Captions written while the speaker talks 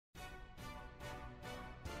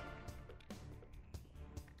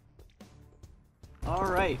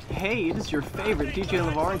Alright, hey, it is your favorite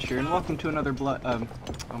DJ Orange here, and welcome to another oh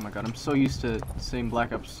my god, I'm so used to saying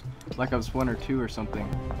Black Ops 1 or 2 or something.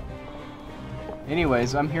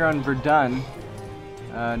 Anyways, I'm here on Verdun,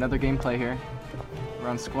 another gameplay here. We're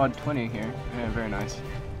on Squad 20 here, yeah, very nice.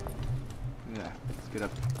 Yeah, let's get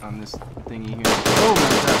up on this thingy here. Oh my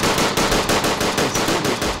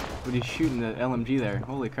god! But he's shooting the LMG there.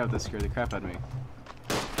 Holy crap, that scared the crap out of me.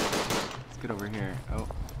 Let's get over here. Oh.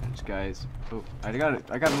 There's guys. Oh, I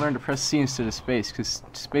gotta learn to press C instead of space, because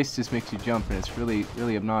space just makes you jump, and it's really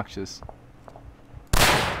obnoxious.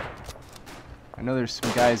 I know there's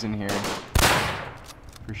some guys in here,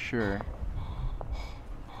 for sure.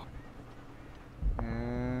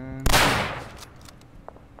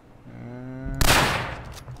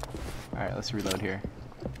 Alright, let's reload here.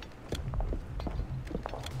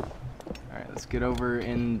 Alright, let's get over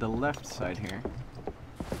in the left side here.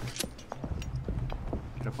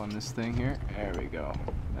 Get up on this thing here. There we go.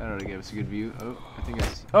 That ought to give us a good view. Oh, I think I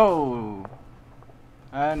see. Oh!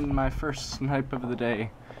 And my first snipe of the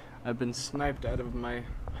day. I've been sniped out of my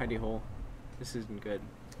hidey hole. This isn't good.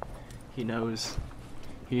 He knows.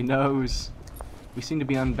 He knows. We seem to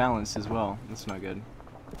be unbalanced as well. That's not good.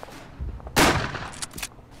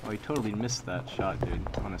 Oh, he totally missed that shot, dude.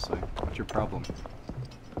 Honestly. What's your problem?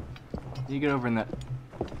 You get over in that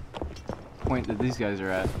point that these guys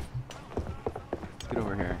are at. Get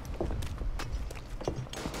over here.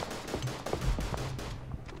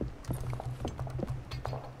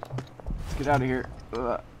 Let's get out of here.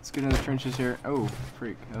 Let's get in the trenches here. Oh,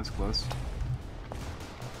 freak. That was close.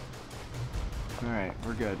 Alright,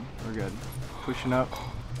 we're good. We're good. Pushing up.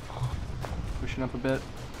 Pushing up a bit.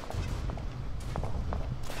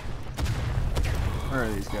 Where are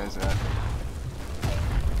these guys at?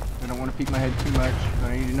 I don't want to peek my head too much,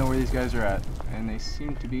 but I need to know where these guys are at. And they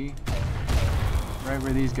seem to be right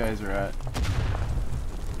where these guys are at.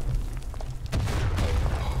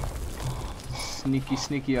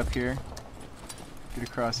 Sneaky up here. Get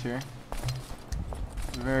across here.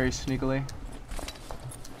 Very sneakily.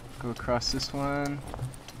 Go across this one.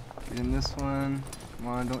 Get in this one. Come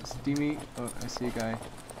on, don't see me. Oh, I see a guy.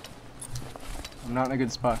 I'm not in a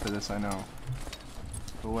good spot for this, I know.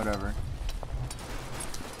 But whatever.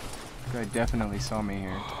 This guy definitely saw me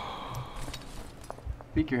here.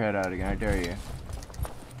 Peek your head out again, I dare you.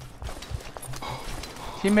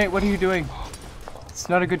 Teammate, what are you doing? It's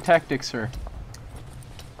not a good tactic, sir.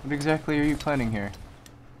 What exactly are you planning here?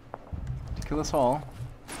 To kill us all?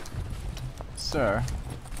 Sir?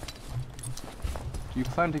 Do you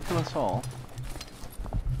plan to kill us all?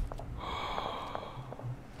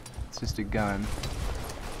 It's just a gun.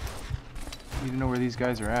 I need to know where these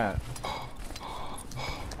guys are at.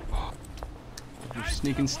 We're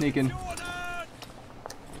sneaking.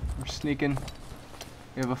 We're sneaking.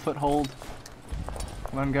 We have a foothold.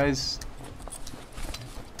 Come on, guys.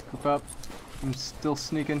 Group up. I'm still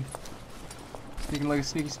sneaking. Sneaking like a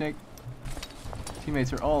sneaky snake.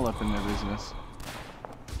 Teammates are all up in their business.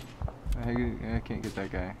 I can't get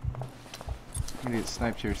that guy. I'm gonna get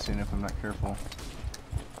sniped here soon if I'm not careful.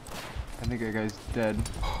 I think that guy's dead.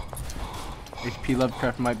 HP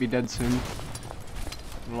Lovecraft might be dead soon.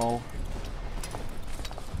 Lol.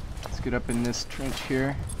 Let's get up in this trench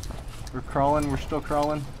here. We're crawling. We're still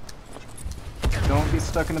crawling. Don't get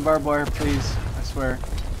stuck in the barbed wire, please. I swear.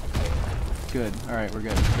 Good. Alright, we're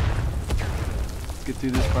good. Let's get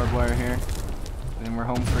through this barbed wire here. And then we're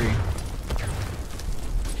home free.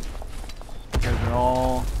 You guys are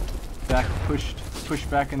all back pushed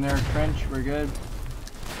back in their trench. We're good.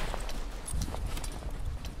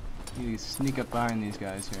 You sneak up behind these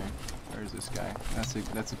guys here. Where's this guy? That's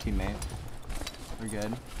a teammate. We're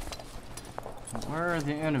good. Where are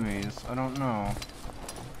the enemies? I don't know.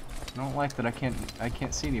 I don't like that I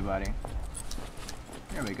can't see anybody.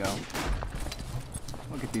 There we go.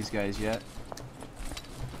 Look at these guys yet.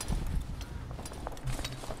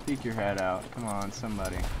 Peek your head out. Come on,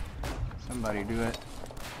 somebody. Somebody do it.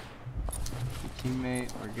 Your teammate,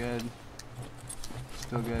 we're good.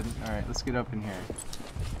 Still good. Alright, let's get up in here.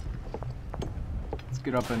 Let's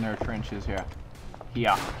get up in their trenches here.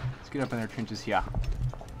 Yeah. Let's get up in their trenches here.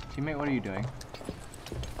 Teammate, what are you doing?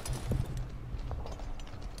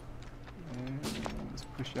 Let's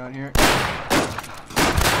push down here.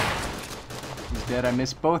 He's dead. I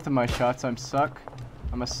missed both of my shots. I'm a suck.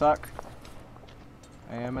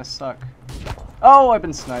 I am a suck. Oh, I've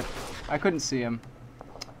been sniped. I couldn't see him.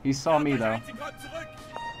 He saw me though.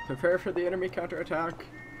 Prepare for the enemy counterattack.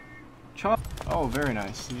 Chop. Oh, very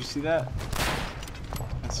nice. Did you see that?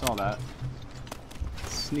 I saw that.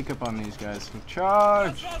 Sneak up on these guys.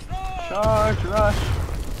 Charge! Charge! Rush!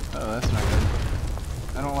 Oh, that's not good.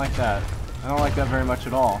 I don't like that. I don't like that very much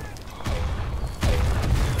at all.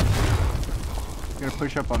 Gotta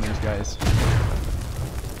push up on these guys.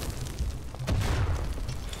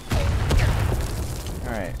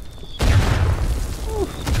 Alright.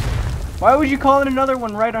 Why would you call in another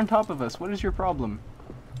one right on top of us? What is your problem?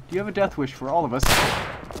 Do you have a death wish for all of us?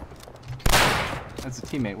 That's a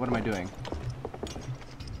teammate. What am I doing?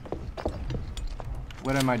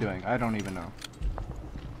 What am I doing? I don't even know.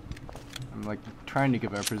 I'm like trying to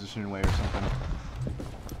give our position away or something.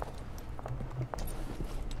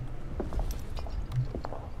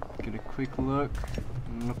 Get a quick look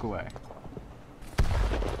and look away.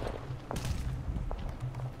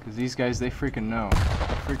 Because these guys, they freaking know.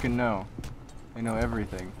 They freaking know. They know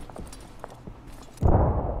everything.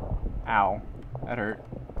 Ow. That hurt.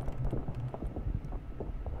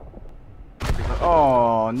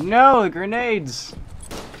 Oh no, the grenades!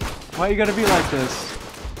 Why you gotta be like this?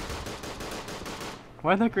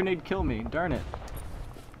 Why'd that grenade kill me? Darn it.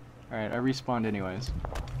 Alright, I respawned anyways.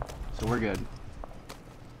 So we're good.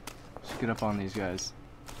 Let's get up on these guys.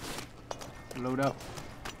 Load up.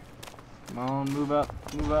 Come on, move up,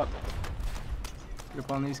 move up. Get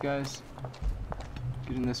up on these guys.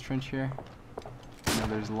 Get in this trench here. I know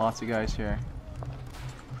there's lots of guys here.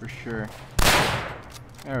 For sure.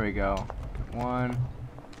 There we go. One.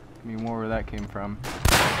 Give me more where that came from.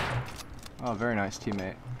 Oh, very nice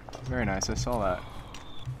teammate. Very nice, I saw that.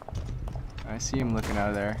 I see him looking out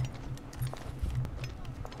of there.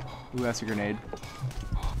 Ooh, that's a grenade.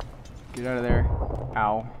 Get out of there.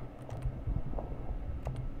 Ow.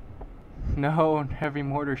 No, heavy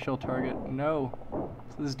mortar shell target. No.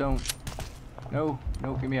 Please don't. No,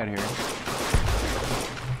 no, get me out of here.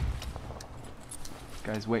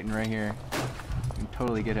 Guy's waiting right here. You can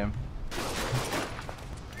totally get him.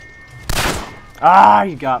 Ah,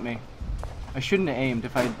 you got me. I shouldn't have aimed.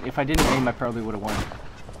 If I didn't aim, I probably would have won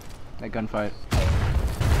that gunfight.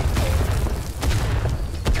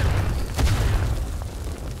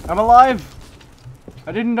 I'm alive.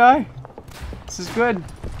 I didn't die. This is good.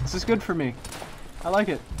 This is good for me. I like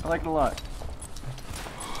it. I like it a lot.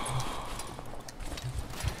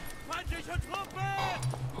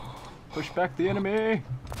 Push back the enemy.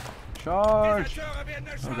 Charge.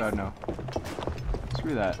 Oh god, no.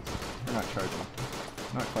 Screw that. We're not charging.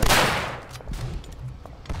 Not quite yet.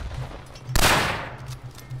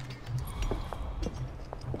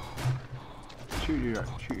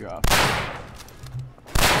 Shoot you off.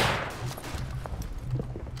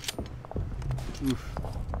 Oof.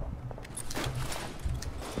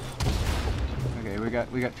 Okay,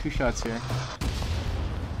 we got 2 shots here.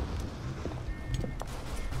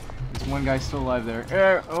 There's one guy still alive there.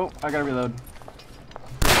 Oh, I gotta reload.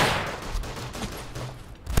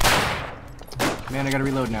 Man, I gotta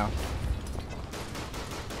reload now.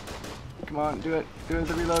 Come on, do it. Do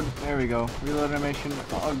the reload. There we go. Reload animation.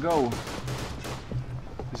 Oh, go.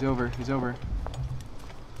 He's over. He's over.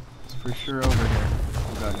 It's for sure over here.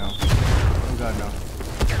 Oh god, no. Oh god, no.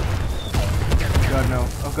 Oh god, no.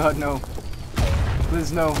 Oh god, no.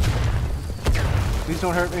 Please, no. Please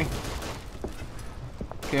don't hurt me.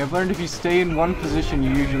 Okay, I've learned if you stay in one position,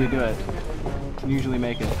 you usually do it. You can usually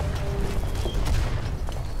make it.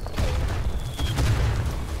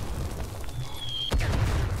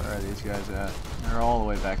 Where are these guys at? They're all the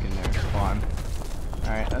way back in there. Spawn.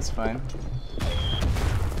 Alright, that's fine.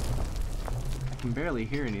 I can barely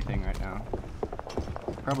hear anything right now.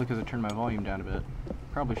 Probably because I turned my volume down a bit.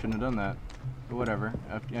 Probably shouldn't have done that. But whatever.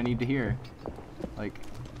 I need to hear.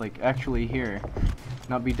 Like actually hear.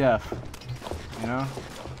 Not be deaf. You know?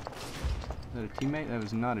 Is that a teammate? That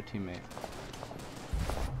was not a teammate.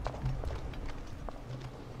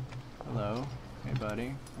 Hello. Hey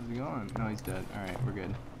buddy. How's it going? No, he's dead. Alright, we're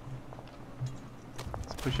good.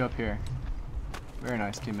 Let's push up here. Very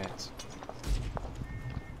nice teammates.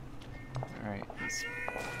 Alright, let's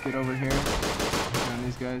get over here. On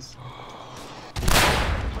these guys.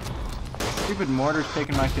 Stupid mortar's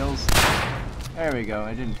taking my kills. There we go.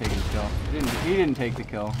 I didn't take his kill. He didn't take the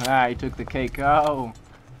kill. Ah, he took the cake. Oh.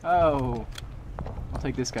 Oh. I'll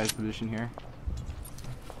take this guy's position here.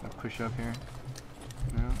 I'll push up here.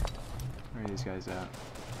 No. Where are these guys at?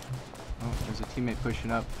 Oh, there's a teammate pushing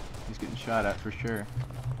up. He's getting shot at for sure.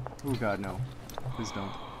 Oh god, no. Please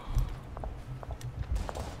don't.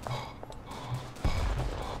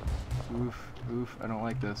 Oof, oof, I don't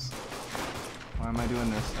like this. Why am I doing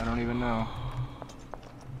this? I don't even know.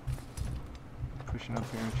 Pushing up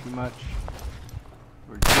here too much.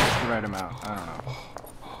 Or just the right amount. I don't know.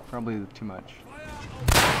 Probably too much.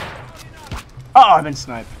 Oh, I've been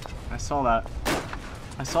sniped. I saw that.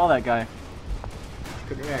 I saw that guy.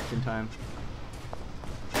 Couldn't react in time.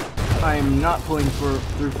 I am not pulling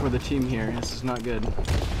through for the team here. This is not good.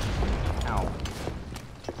 Ow.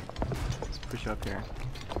 Let's push up here.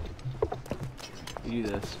 You do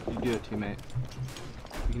this. You do it, teammate.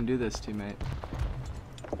 You can do this, teammate.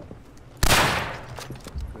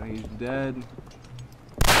 He's dead.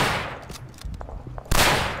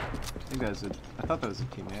 I thought that was a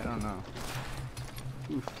teammate. I don't know.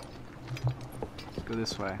 Oof. Let's go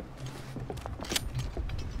this way.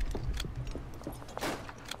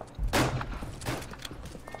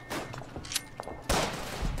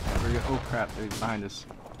 Oh crap, they're behind us.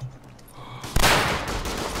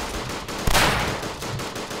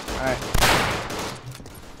 Alright.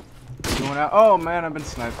 Going out. Oh man, I've been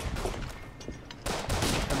sniped.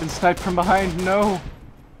 I've been sniped from behind. No!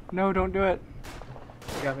 No, don't do it.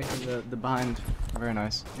 They got me from the behind. Very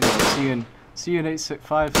nice. Anyway, see you in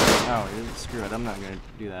 5 seconds. Oh, screw it. I'm not gonna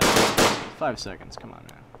do that. 5 seconds. Come on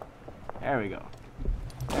now. There we go.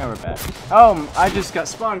 Now we're back. Oh, I just got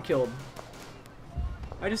spawn killed.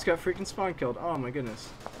 I just got freaking spawn killed. Oh my goodness.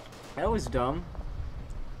 That was dumb.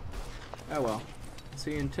 Oh well.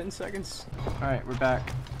 See you in 10 seconds. Alright, we're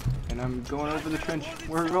back. And I'm going over the trench.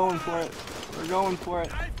 We're going for it. We're going for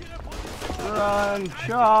it. Run!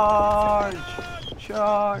 Charge!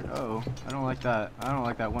 Charge! Oh, I don't like that. I don't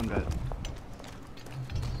like that one bit.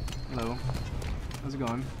 Hello. How's it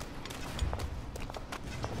going?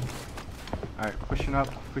 Alright, pushing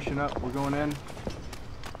up, pushing up. We're going in.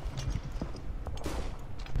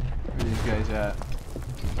 Where are these guys at?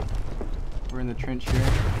 We're in the trench here.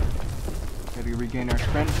 Gotta regain our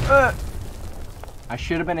sprint. I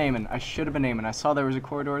should have been aiming. I should have been aiming. I saw there was a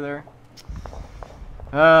corridor there.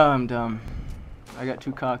 Oh, I'm dumb. I got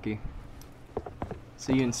too cocky.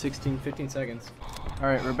 See you in 15 seconds.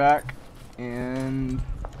 Alright, we're back. And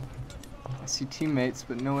I see teammates,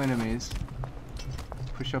 but no enemies.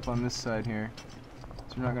 Let's push up on this side here.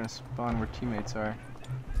 So we're not going to spawn where teammates are.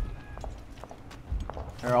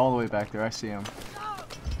 They're all the way back there. I see them.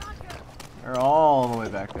 They're all the way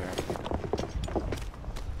back there.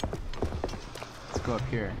 Let's go up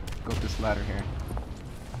here. Go up this ladder here.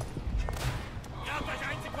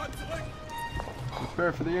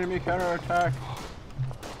 Prepare for the enemy counterattack.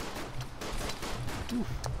 Oof.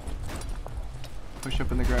 Push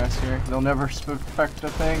up in the grass here. They'll never suspect a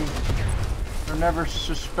thing. They'll never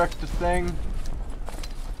suspect a thing.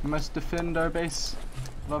 We must defend our base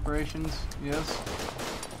of operations. Yes.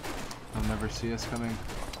 They'll never see us coming.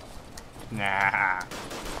 Nah.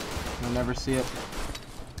 They'll never see it.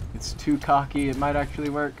 It's too cocky. It might actually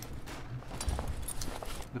work.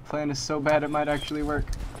 The plan is so bad it might actually work.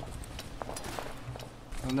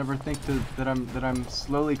 They'll never think that I'm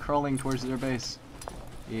slowly crawling towards their base.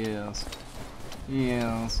 Yes.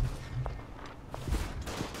 Yes.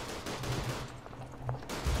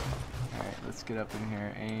 Alright, let's get up in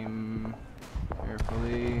here. Aim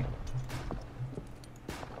carefully.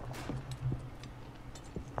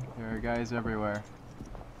 There are guys everywhere.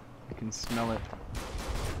 I can smell it.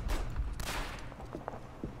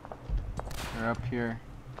 They're up here.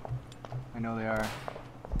 I know they are.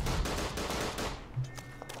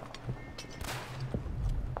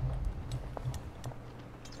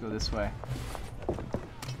 Go this way.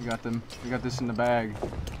 We got them. We got this in the bag.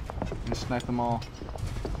 Just snipe them all.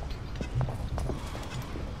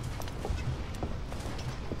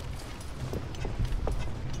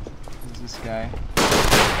 Who's this guy?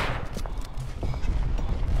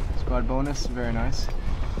 Squad bonus. Very nice. This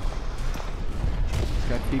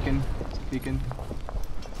guy peeking. He's peeking.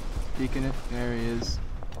 Peeking it. There he is.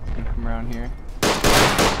 He's gonna come around here.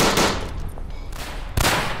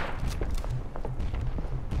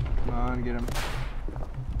 Get him.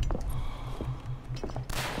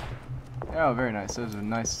 Oh, very nice. That was a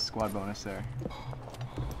nice squad bonus there.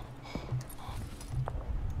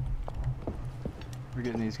 We're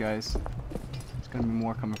getting these guys. There's gonna be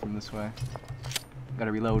more coming from this way.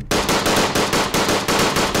 Gotta reload. We've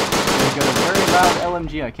got a very loud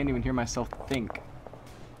LMG. I can't even hear myself think.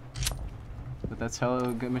 But that's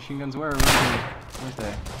how good machine guns were, weren't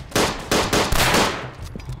they?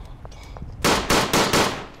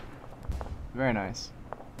 Very nice.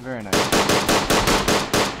 Very nice.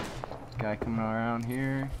 Guy coming around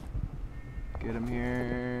here. Get him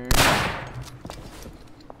here.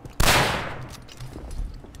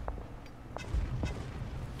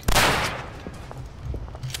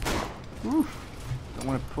 Oof. Don't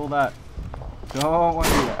want to pull that. Don't want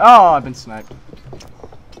to do that. Oh, I've been sniped.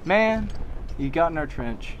 Man, he got in our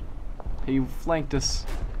trench. He flanked us.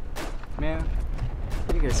 Man, I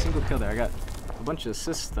didn't get a single kill there. I got a bunch of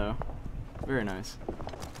assists though. Very nice.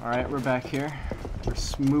 Alright, we're back here. We're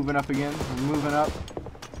moving up again. We're moving up.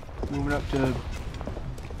 Moving up to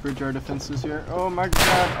bridge our defenses here. Oh my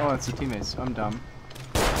god! Oh, it's the teammates. I'm dumb.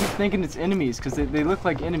 I keep thinking it's enemies because they look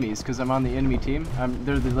like enemies because I'm on the enemy team.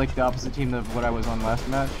 They're like the opposite team of what I was on last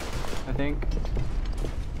match, I think.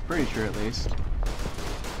 Pretty sure at least.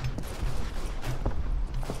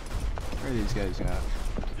 Where are these guys at?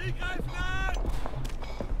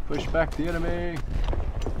 Push back the enemy!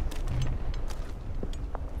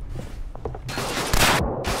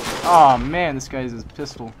 Oh man, this guy has his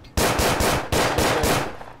pistol.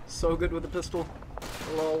 So good with the pistol.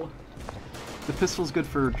 Lol. The pistol's good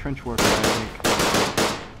for trench warfare, I think.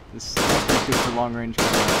 This sniper's good for long range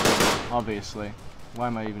combat, obviously. Why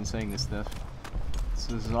am I even saying this stuff?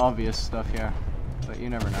 This is obvious stuff here, but you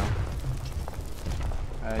never know.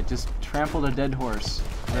 I just trampled a dead horse.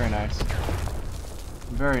 Very nice.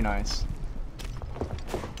 Very nice.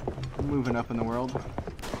 Moving up in the world.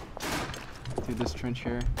 Through this trench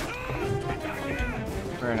here.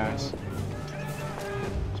 Very nice.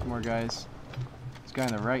 There's more guys. This guy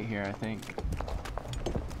on the right here, I think.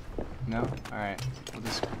 No? Alright. We'll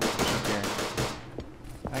just push up here.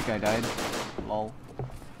 That guy died. Lol.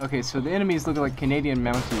 Okay, so the enemies look like Canadian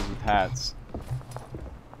Mounties with hats.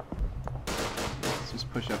 Let's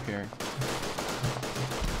just push up here.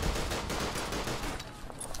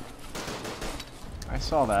 I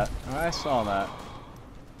saw that. I saw that.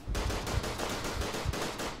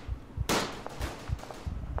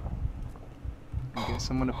 Get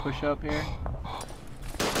someone to push up here.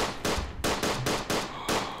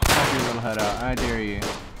 Pop your little head out. I dare you.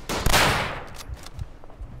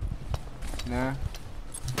 Nah.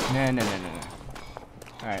 Nah.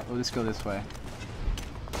 Alright, we'll just go this way.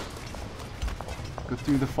 Go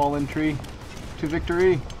through the fallen tree to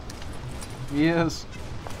victory. Yes.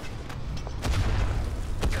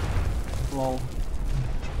 Lol.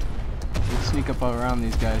 We'll sneak up around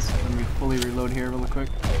these guys. Let me fully reload here real quick.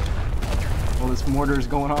 While this mortar's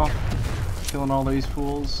going off. Killing all these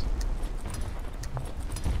fools.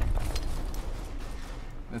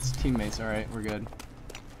 That's teammates, alright, we're good.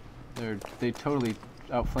 They totally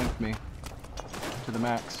outflanked me to the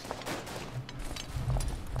max.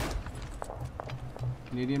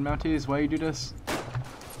 Canadian Mounties, why you do this?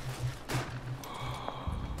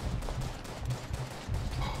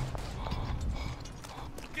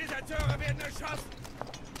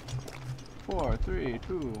 Four, 3,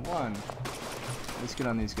 2, 1. Let's get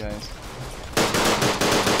on these guys.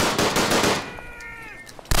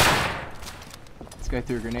 This guy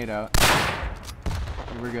threw a grenade out.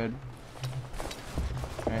 We're good.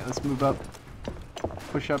 Alright, let's move up.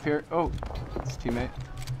 Push up here. Oh, it's teammate.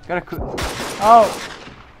 Gotta oh!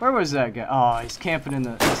 Where was that guy? Oh, he's camping in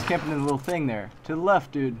the little thing there. To the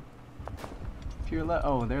left, dude. To your left.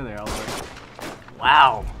 Oh, there they are all the way.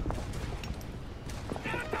 Wow.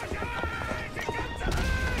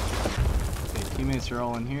 Okay, teammates are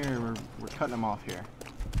all in here. We're cutting them off here.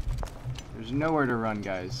 There's nowhere to run,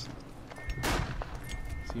 guys.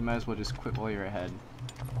 So you might as well just quit while you're ahead.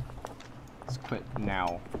 Just quit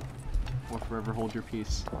now, or forever hold your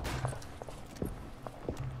peace.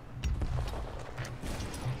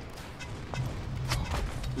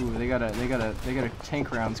 Ooh, they got a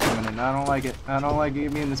tank rounds coming in. I don't like it. I don't like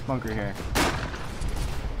it. Me in this bunker here.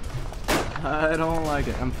 I don't like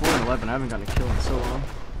it. I'm 4-11. I haven't gotten a kill in so long.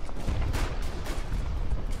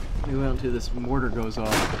 We wait until this mortar goes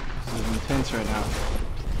off. This is intense right now.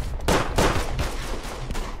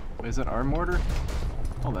 Wait, is that our mortar?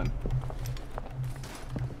 Hold on.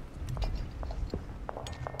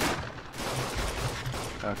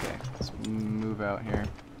 Okay, let's move out here.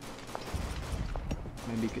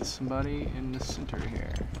 Maybe get somebody in the center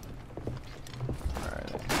here. Where are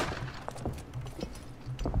they?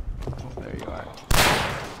 Oh, there you are.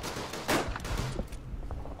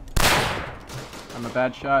 I'm a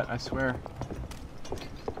bad shot, I swear.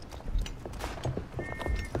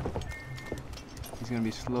 He's gonna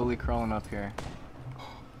be slowly crawling up here.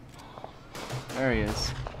 There he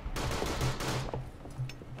is.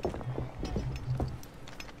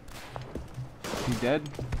 He dead?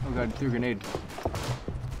 Oh god, he threw a grenade.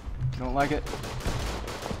 Don't like it.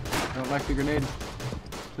 Don't like the grenade.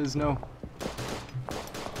 Please no.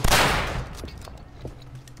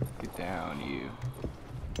 Get down, you.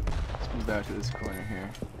 Let's move back to this corner here.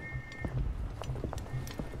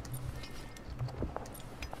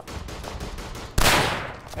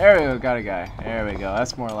 There we go, got a guy. There we go,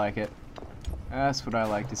 that's more like it. That's what I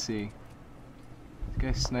like to see. This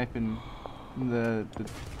guy's sniping the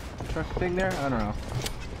truck thing there? I don't know.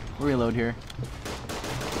 We'll reload here.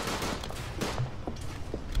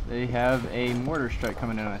 They have a mortar strike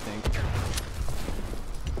coming in, I think.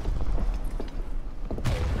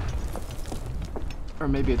 Or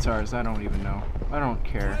maybe it's ours, I don't even know. I don't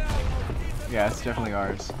care. Yeah, it's definitely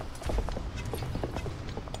ours.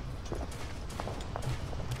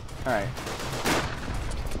 Alright.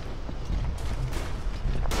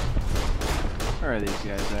 Where are these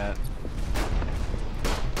guys at?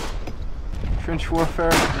 Trench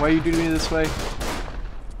warfare? Why you do me this way?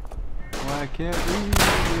 Why can't we be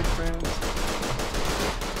friends?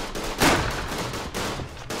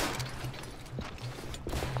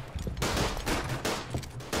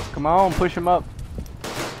 Come on, push him up.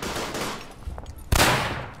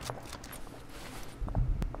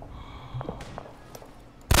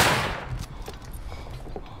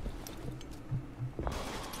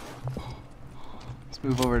 Let's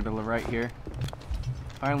move over to the right here.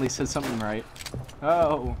 Finally said something right.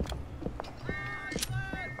 Oh.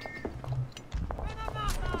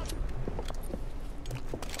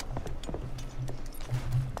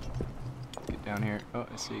 Get down here. Oh,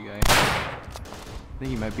 I see a guy. I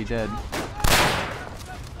think he might be dead.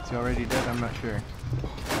 Is he already dead? I'm not sure.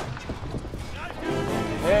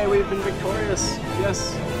 Hey, we've been victorious!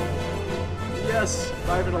 Yes! Yes!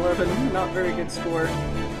 5-11. Not very good score.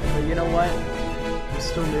 But you know what? I'm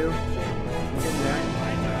still new. I'm getting there.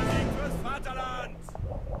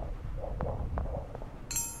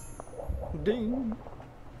 Ding!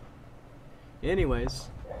 Anyways,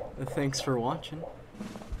 thanks for watching.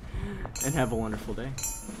 And have a wonderful day.